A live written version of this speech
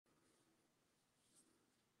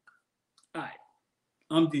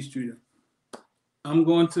I'm D Streeter. I'm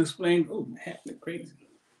going to explain. Oh, hat look crazy.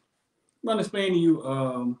 I'm going to explain to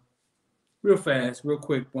you real fast, real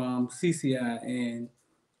quick, CCI and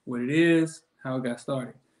what it is, how it got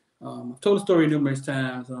started. I've told the story numerous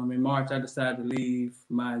times. In March, I decided to leave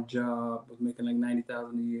my job. I was making like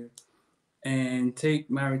 $90,000 a year, and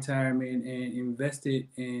take my retirement and invest it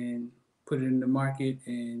and put it in the market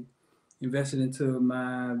and invest it into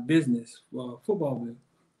my business, football business,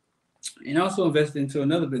 and also invested into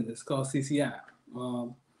another business called CCI.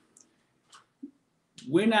 Um,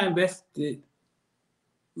 when I invested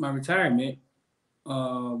my retirement,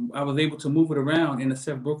 I was able to move it around in a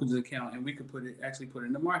self brokerage account, and we could put it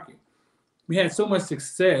in the market. We had so much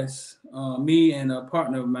success. Me and a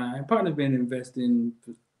partner of mine. Partner's been investing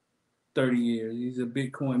for 30 years. He's a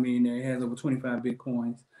Bitcoin millionaire. He has over 25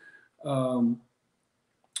 Bitcoins. Um,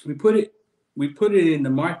 we put it in the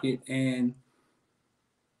market, and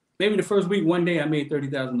maybe the first week, one day, I made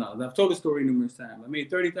 $30,000. I've told the story numerous times. I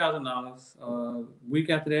made $30,000. Week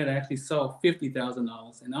after that, I actually saw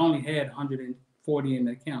 $50,000, and I only had 140 in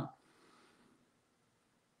the account.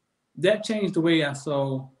 That changed the way I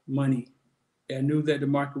saw money. I knew that the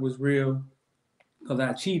market was real because I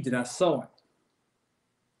achieved it. I saw it.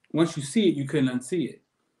 Once you see it, you couldn't unsee it.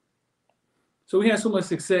 So we had so much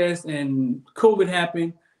success, and COVID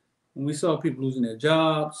happened, and we saw people losing their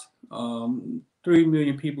jobs. 3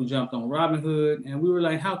 million people jumped on Robinhood, and we were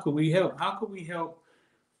like, how could we help? How could we help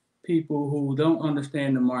people who don't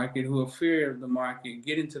understand the market, who are fear of the market,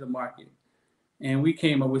 get into the market? And we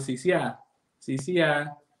came up with CCI. CCI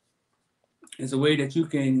is a way that you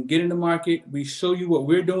can get in the market. We show you what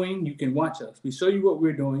we're doing. You can watch us. We show you what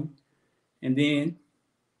we're doing, and then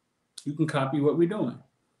you can copy what we're doing.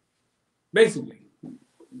 Basically,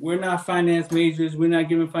 we're not finance majors. We're not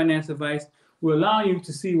giving finance advice. We're allowing you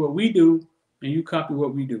to see what we do, and you copy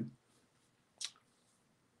what we do.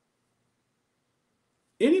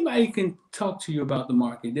 Anybody can talk to you about the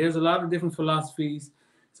market. There's a lot of different philosophies.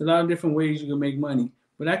 There's a lot of different ways you can make money.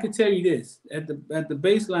 But I can tell you this, at the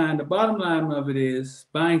baseline, the bottom line of it is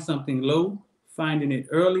buying something low, finding it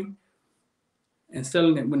early, and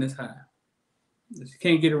selling it when it's high. You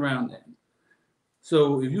can't get around that.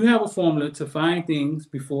 So if you have a formula to find things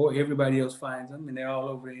before everybody else finds them, and they're all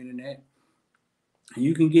over the internet, and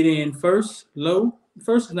you can get in first, low.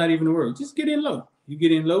 First is not even a word. Just get in low. You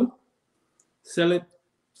get in low, sell it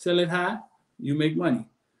high, you make money.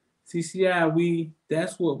 CCI,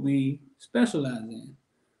 that's what we specialize in.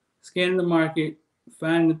 Scanning the market,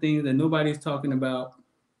 finding the things that nobody's talking about,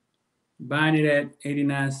 buying it at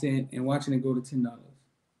 89 cents, and watching it go to $10.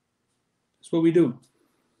 That's what we do.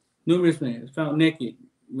 Numerous plans. Found Naked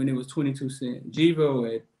when it was 22 cents.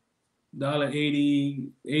 Jivo at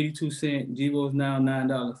 $1.80, 82 cents. Jivo is now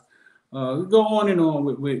 $9. We go on and on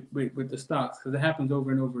with the stocks because it happens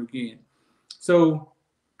over and over again. So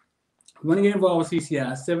you want to get involved with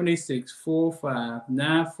CCI,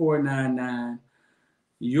 786-405-9499.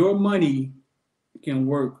 Your money can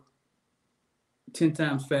work 10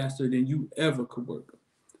 times faster than you ever could work.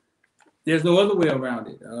 There's no other way around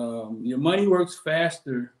it. Your money works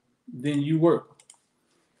faster than you work.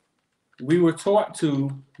 We were taught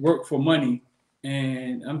to work for money,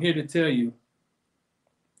 and I'm here to tell you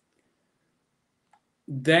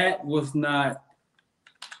that wasn't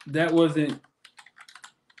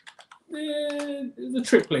it's a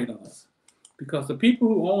trick played on us. Because the people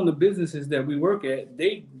who own the businesses that we work at,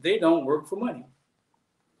 they don't work for money.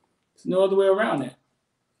 There's no other way around that.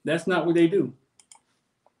 That's not what they do.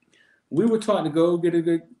 We were taught to go get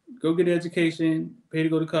an education, pay to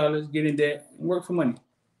go to college, get in debt, and work for money.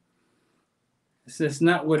 It's just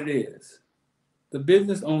not what it is. The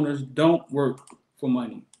business owners don't work for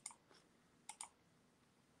money.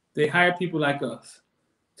 They hire people like us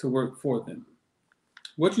to work for them.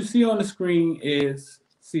 What you see on the screen is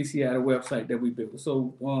CCI, the website that we built.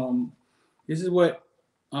 So this is what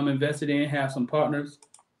I'm invested in. Have some partners,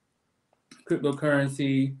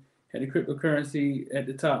 cryptocurrency, had the cryptocurrency at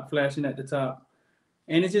the top, flashing at the top.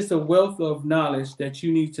 And it's just a wealth of knowledge that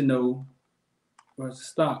you need to know, or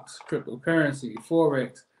stocks, cryptocurrency,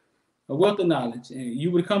 Forex, a wealth of knowledge. And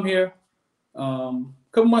you would come here, a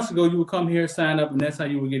couple months ago, you would come here, sign up, and that's how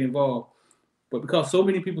you would get involved. But because so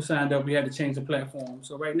many people signed up, we had to change the platform.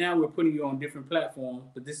 So right now we're putting you on different platforms,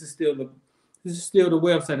 but this is still the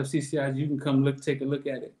website of CCI. You can come take a look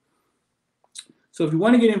at it. So if you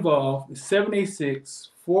want to get involved, it's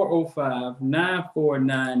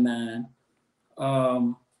 786-405-9499.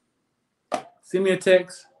 Send me a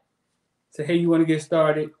text. Say, hey, you want to get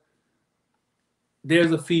started?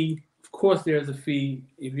 There's a fee. Of course, there's a fee.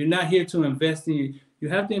 If you're not here to invest in You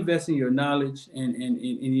have to invest in your knowledge and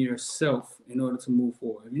in yourself in order to move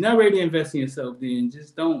forward. If you're not ready to invest in yourself, then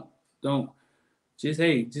just don't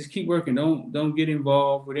just keep working. Don't get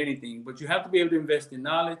involved with anything. But you have to be able to invest in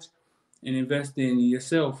knowledge and invest in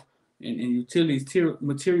yourself and utilities,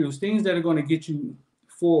 materials, things that are going to get you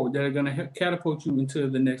forward, that are going to catapult you into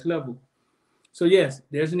the next level. So yes,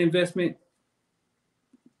 there's an investment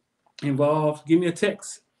involved. Give me a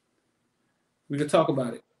text. We can talk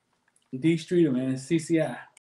about it. D Streeter, man, CCI.